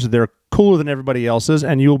range, they're cooler than everybody else's,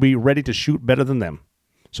 and you'll be ready to shoot better than them.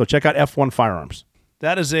 So check out F1 Firearms.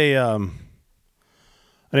 That is an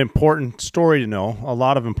important story to know. A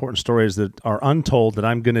lot of important stories that are untold that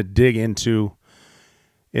I'm going to dig into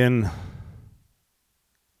in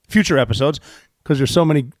future episodes because there's so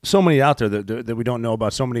many out there that we don't know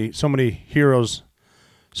about. So many heroes,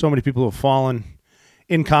 so many people who have fallen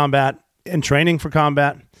in combat and training for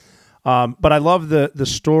combat. But I love the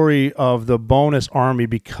story of the Bonus Army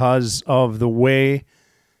because of the way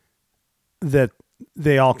that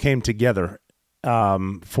they all came together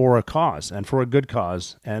for a cause and for a good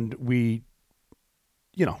cause, and we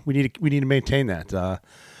need to maintain that.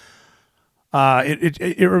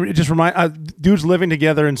 It just reminds dudes living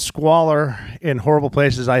together in squalor in horrible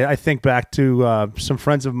places. I think back to some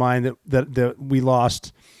friends of mine that we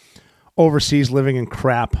lost overseas living in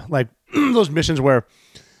crap, like those missions where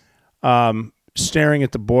staring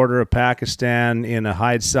at the border of Pakistan in a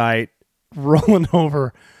hide site, rolling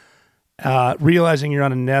over, realizing you're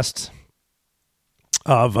on a nest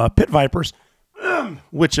of pit vipers,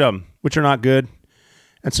 which are not good,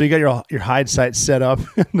 and so you got your hide site set up.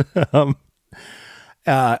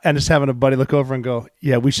 And just having a buddy look over and go,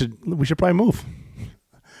 yeah, we should probably move.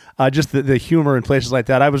 Just the humor in places like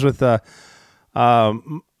that. I was with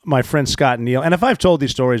my friend Scott Neal, and if I've told these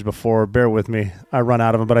stories before, bear with me. I run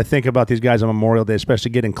out of them, but I think about these guys on Memorial Day, especially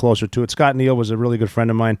getting closer to it. Scott Neal was a really good friend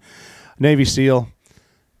of mine, Navy SEAL,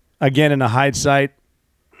 again in a hide site,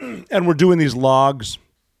 and we're doing these logs.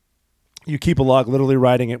 You keep a log, literally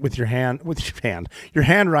writing it with your hand. You're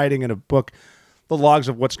handwriting in a book the logs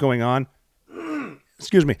of what's going on.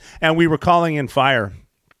 Excuse me. And we were calling in fire.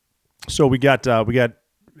 So we got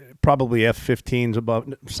probably F-15s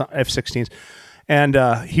above F-16s. And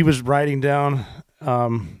he was writing down,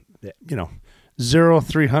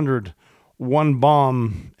 0-300, 1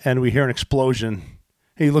 bomb, and we hear an explosion.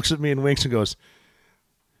 He looks at me and winks and goes,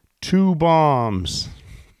 2 bombs.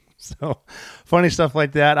 So funny stuff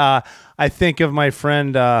like that. I think of my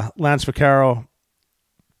friend Lance Vaccaro,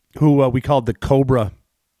 who we called the Cobra.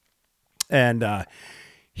 And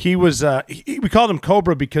he was we called him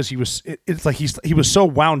Cobra because he was he was so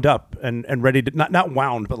wound up and ready to not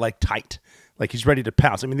wound but like tight, like he's ready to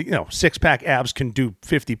pounce. I mean, 6-pack abs can do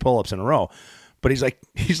 50 pull-ups in a row, but he's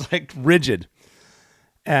like rigid.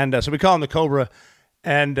 And so we call him the Cobra.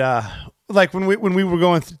 And like when we were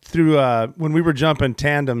going through when we were jumping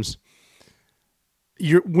tandems,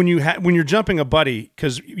 when you're jumping a buddy,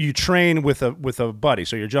 because you train with a buddy,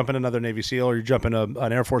 so you're jumping another Navy SEAL, or you're jumping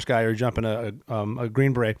an Air Force guy, or you're jumping a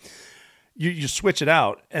Green Beret, you switch it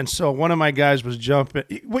out. And so one of my guys was jumping.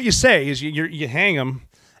 What you say is you hang them,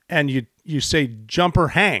 and you say jump or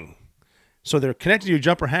hang. So they're connected to you,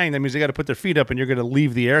 jump or hang. That means they got to put their feet up, and you're going to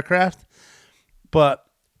leave the aircraft. But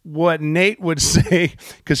what Nate would say,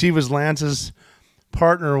 because he was Lance's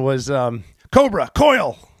partner, was Cobra,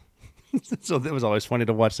 coil. So it was always funny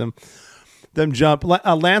to watch them jump.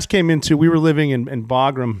 Lance came into, we were living in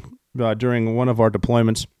Bagram during one of our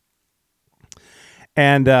deployments,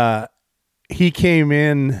 and he came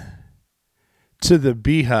in to the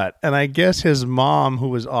B hut, and I guess his mom, who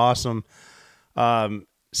was awesome,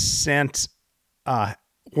 sent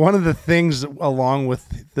one of the things along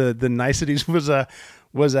with the niceties was a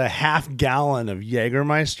half gallon of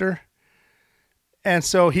Jägermeister. And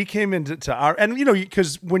so he came into our, and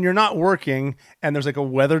because when you're not working and there's like a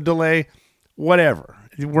weather delay, whatever,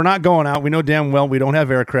 we're not going out. We know damn well we don't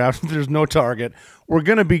have aircraft. There's no target. We're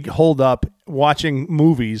going to be holed up watching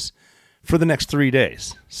movies for the next 3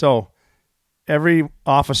 days. So every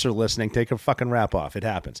officer listening, take a fucking wrap off. It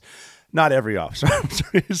happens. Not every officer. I'm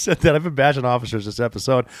sorry you said that. I've been bashing officers this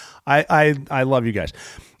episode. I love you guys.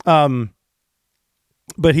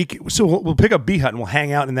 But so we'll pick up B hut and we'll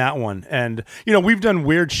hang out in that one. And, we've done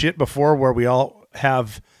weird shit before where we all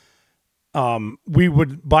have, we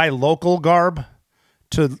would buy local garb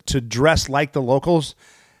to dress like the locals.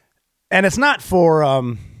 And it's not for,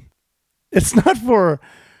 I'm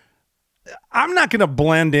not going to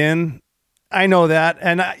blend in. I know that.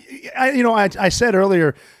 And I said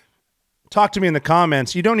earlier, talk to me in the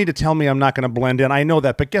comments. You don't need to tell me I'm not going to blend in. I know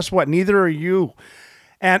that, but guess what? Neither are you.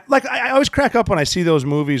 And like I always crack up when I see those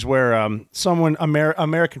movies where someone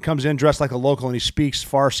American comes in dressed like a local and he speaks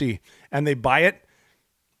Farsi and they buy it.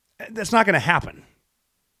 That's not going to happen.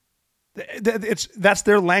 That's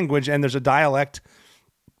their language and there's a dialect.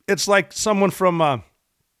 It's like someone from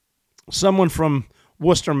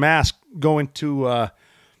Worcester, Mass, going to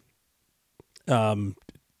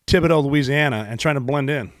Thibodaux, Louisiana, and trying to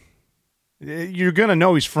blend in. You're gonna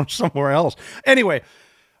know he's from somewhere else. Anyway.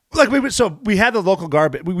 Like we had the local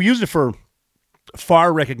garb. We used it for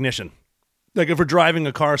far recognition. Like if we're driving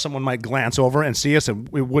a car, someone might glance over and see us, and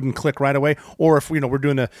we wouldn't click right away. Or if we're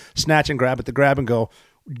doing a snatch and grab at the grab and go,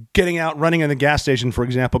 getting out, running in the gas station, for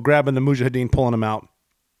example, grabbing the Mujahideen, pulling them out.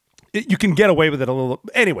 You can get away with it a little.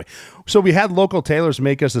 Anyway, so we had local tailors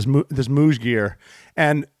make us this Muj gear,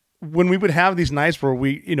 and when we would have these nights where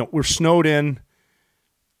we're snowed in,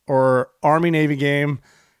 or Army Navy game.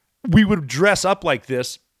 we would dress up like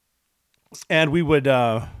this, and we would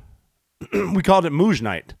we called it Mooj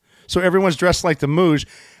Night. So everyone's dressed like the Mooj.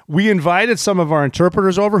 We invited some of our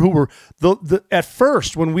interpreters over who were at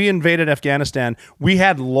first when we invaded Afghanistan, we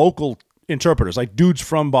had local interpreters, like dudes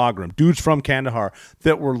from Bagram, dudes from Kandahar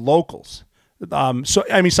that were locals. So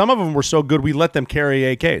I mean, some of them were so good we let them carry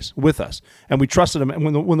AKs with us, and we trusted them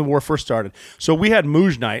when the war first started. So we had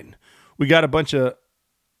Mooj Night. We got a bunch of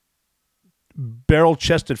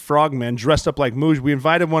barrel-chested frogmen dressed up like Mooj. We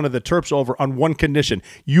invited one of the Terps over on one condition: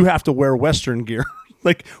 you have to wear Western gear.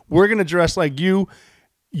 Like, we're gonna dress like you.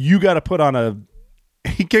 You got to put on a.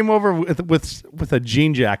 He came over with a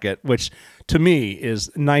jean jacket, which to me is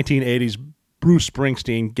 1980s Bruce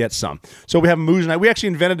Springsteen. Get some. So we have Mooj Night. We actually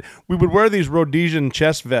invented. We would wear these Rhodesian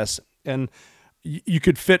chest vests, and you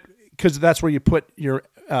could fit because that's where you put your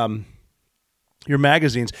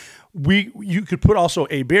magazines. You could put also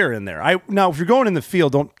a beer in there. Now if you're going in the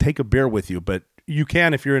field, don't take a beer with you, but you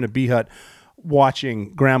can if you're in a bee hut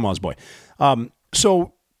watching Grandma's Boy.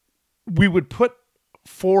 So we would put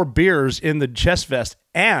 4 beers in the chest vest,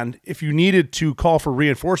 and if you needed to call for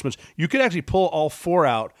reinforcements, you could actually pull all 4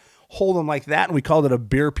 out, hold them like that, and we called it a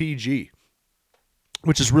beer PG,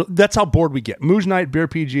 which is that's how bored we get. Mooj Night, beer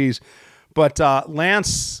PGs. But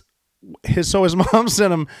Lance, his mom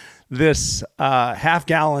sent him this half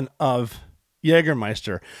gallon of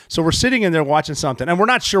Jägermeister. So we're sitting in there watching something, and we're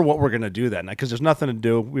not sure what we're going to do that night because there's nothing to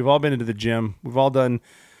do. We've all been into the gym. We've all done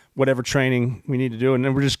whatever training we need to do, and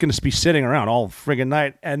then we're just going to be sitting around all friggin'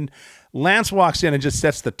 night. And Lance walks in and just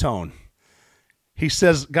sets the tone. He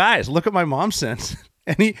says, "Guys, look at my mom sent."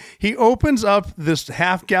 And he opens up this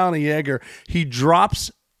half gallon of Jaeger. He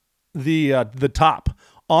drops the top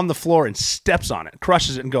on the floor and steps on it,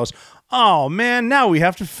 crushes it, and goes, "Oh man, now we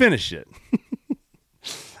have to finish it."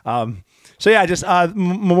 So yeah, just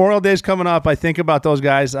Memorial Day's coming up. I think about those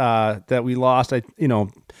guys that we lost.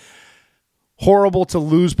 Horrible to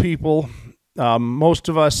lose people. Most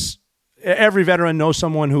of us, every veteran knows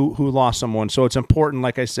someone who lost someone. So it's important,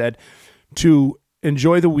 like I said, to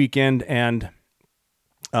enjoy the weekend and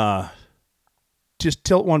just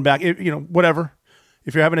tilt one back. Whatever.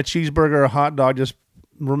 If you're having a cheeseburger or a hot dog, just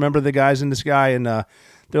remember the guys in the sky, and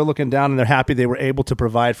they're looking down and they're happy they were able to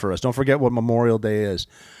provide for us. Don't forget what Memorial Day is.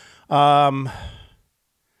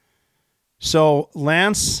 So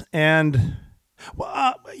Lance and...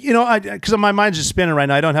 because my mind's just spinning right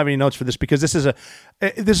now. I don't have any notes for this because this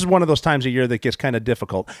is one of those times of year that gets kind of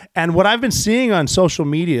difficult. And what I've been seeing on social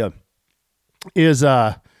media is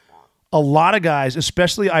a lot of guys,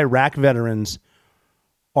 especially Iraq veterans,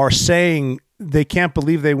 are saying they can't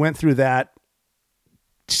believe they went through that,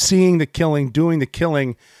 seeing the killing, doing the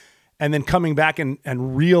killing, and then coming back and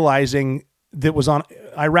realizing that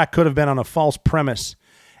Iraq could have been on a false premise,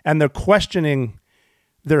 and they're questioning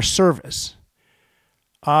their service.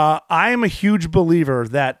 I am a huge believer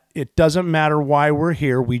that it doesn't matter why we're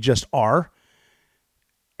here. We just are.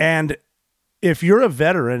 And if you're a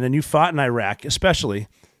veteran and you fought in Iraq, especially,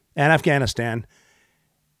 and Afghanistan,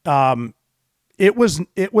 it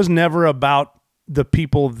was never about the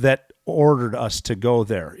people that ordered us to go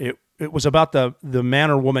there. It was about the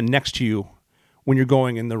man or woman next to you when you're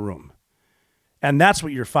going in the room. And that's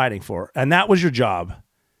what you're fighting for. And that was your job.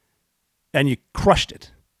 And you crushed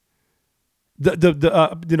it.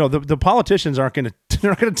 The politicians aren't going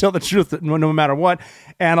to tell the truth no matter what,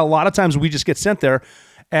 and a lot of times we just get sent there,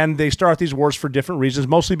 and they start these wars for different reasons,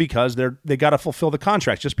 mostly because they got to fulfill the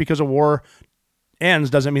contract. Just because a war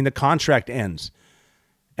ends doesn't mean the contract ends.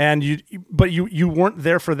 And you weren't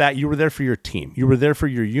there for that. You were there for your team. You were there for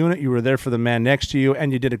your unit. You were there for the man next to you,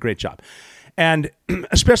 and you did a great job. And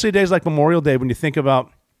especially days like Memorial Day, when you think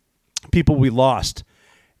about people we lost,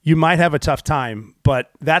 you might have a tough time,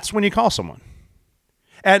 but that's when you call someone.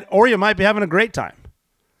 Or you might be having a great time,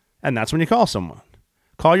 and that's when you call someone.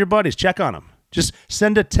 Call your buddies, check on them. Just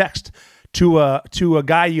send a text to a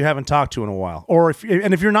guy you haven't talked to in a while. Or if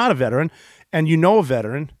you're not a veteran and you know a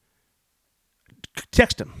veteran,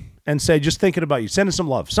 text him and say, "Just thinking about you." Send him some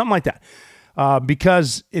love, something like that,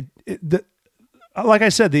 because like I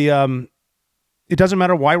said, it doesn't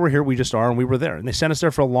matter why we're here. We just are, and we were there. And they sent us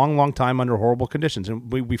there for a long, long time under horrible conditions.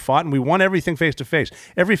 And we fought, and we won everything face to face.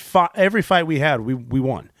 Every fight we had, we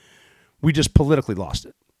won. We just politically lost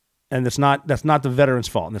it. And that's not the veterans'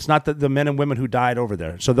 fault. And it's not the men and women who died over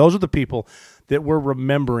there. So those are the people that we're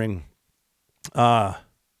remembering on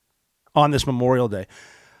this Memorial Day.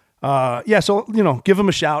 So give them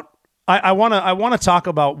a shout. I want to talk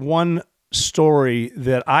about one story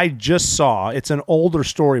that I just saw. It's an older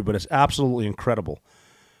story, but it's absolutely incredible.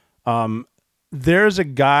 There's a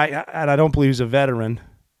guy, and I don't believe he's a veteran.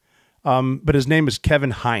 but his name is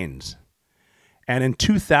Kevin Hines. And in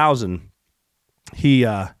 2000, he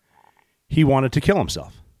wanted to kill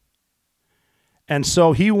himself. And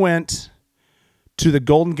so he went to the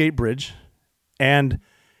Golden Gate Bridge, and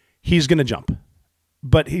he's going to jump.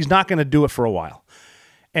 But he's not going to do it for a while.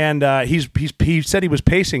 And he said he was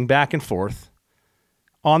pacing back and forth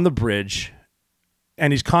on the bridge,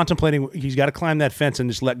 and he's contemplating, he's got to climb that fence and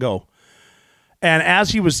just let go. And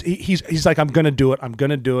as he's like, I'm going to do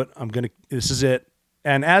it. This is it.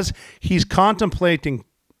 And as he's contemplating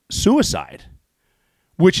suicide,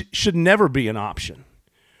 which should never be an option.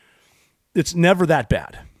 It's never that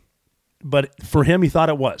bad. But for him, he thought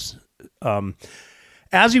it was.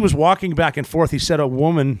 As he was walking back and forth, he said a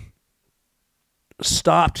woman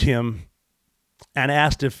stopped him and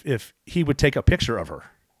asked if he would take a picture of her.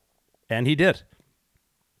 And he did.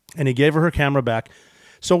 And he gave her camera back.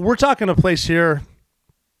 So we're talking a place here,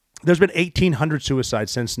 there's been 1,800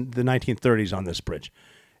 suicides since the 1930s on this bridge.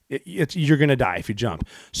 You're going to die if you jump.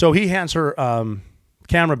 So he hands her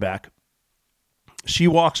camera back. She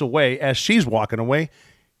walks away. As she's walking away,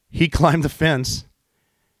 he climbed the fence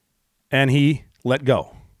and he let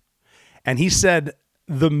go. And he said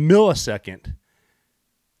the millisecond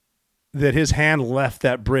that his hand left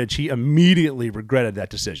that bridge, he immediately regretted that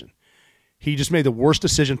decision. He just made the worst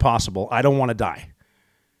decision possible. I don't want to die.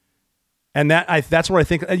 And that's where I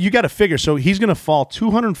think you got to figure. So he's going to fall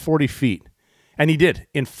 240 feet. And he did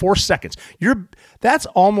in 4 seconds. That's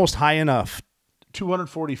almost high enough,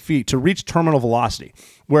 240 feet, to reach terminal velocity,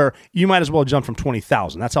 where you might as well jump from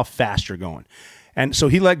 20,000. That's how fast you're going. And so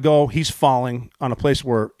he let go. He's falling on a place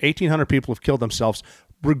where 1,800 people have killed themselves,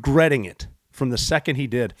 regretting it from the second he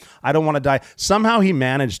did. I don't want to die. Somehow he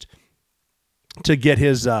managed to get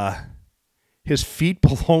his feet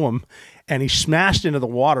below him, and he smashed into the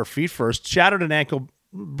water feet first, shattered an ankle,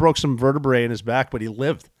 broke some vertebrae in his back, but he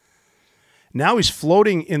lived. Now he's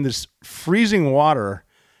floating in this freezing water.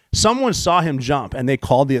 Someone saw him jump, and they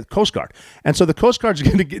called the Coast Guard. And so the Coast Guard's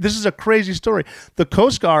going to get, this is a crazy story. The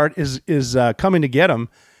Coast Guard is coming to get him,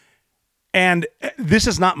 and this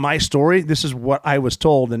is not my story. This is what I was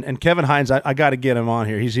told. And Kevin Hines, I got to get him on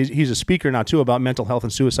here. He's a speaker now, too, about mental health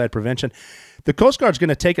and suicide prevention. The Coast Guard's going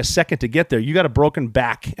to take a second to get there. You got a broken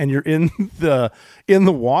back, and you're in the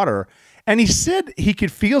water. And he said he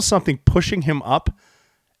could feel something pushing him up.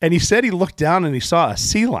 And he said he looked down and he saw a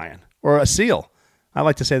sea lion, or a seal. I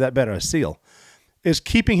like to say that better, a seal, is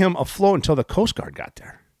keeping him afloat until the Coast Guard got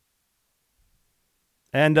there.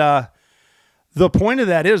 And the point of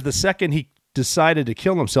that is, the second he decided to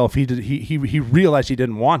kill himself, he realized he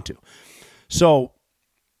didn't want to. So,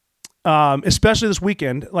 especially this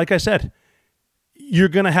weekend, like I said, you're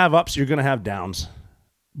going to have ups, you're going to have downs.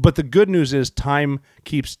 But the good news is time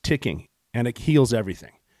keeps ticking, and it heals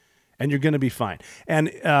everything. And you're going to be fine. And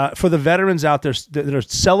for the veterans out there that are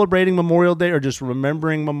celebrating Memorial Day or just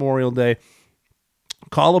remembering Memorial Day,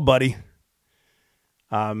 call a buddy.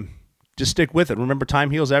 Just stick with it. Remember, time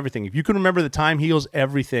heals everything. If you can remember that time heals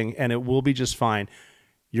everything and it will be just fine,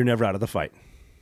 you're never out of the fight.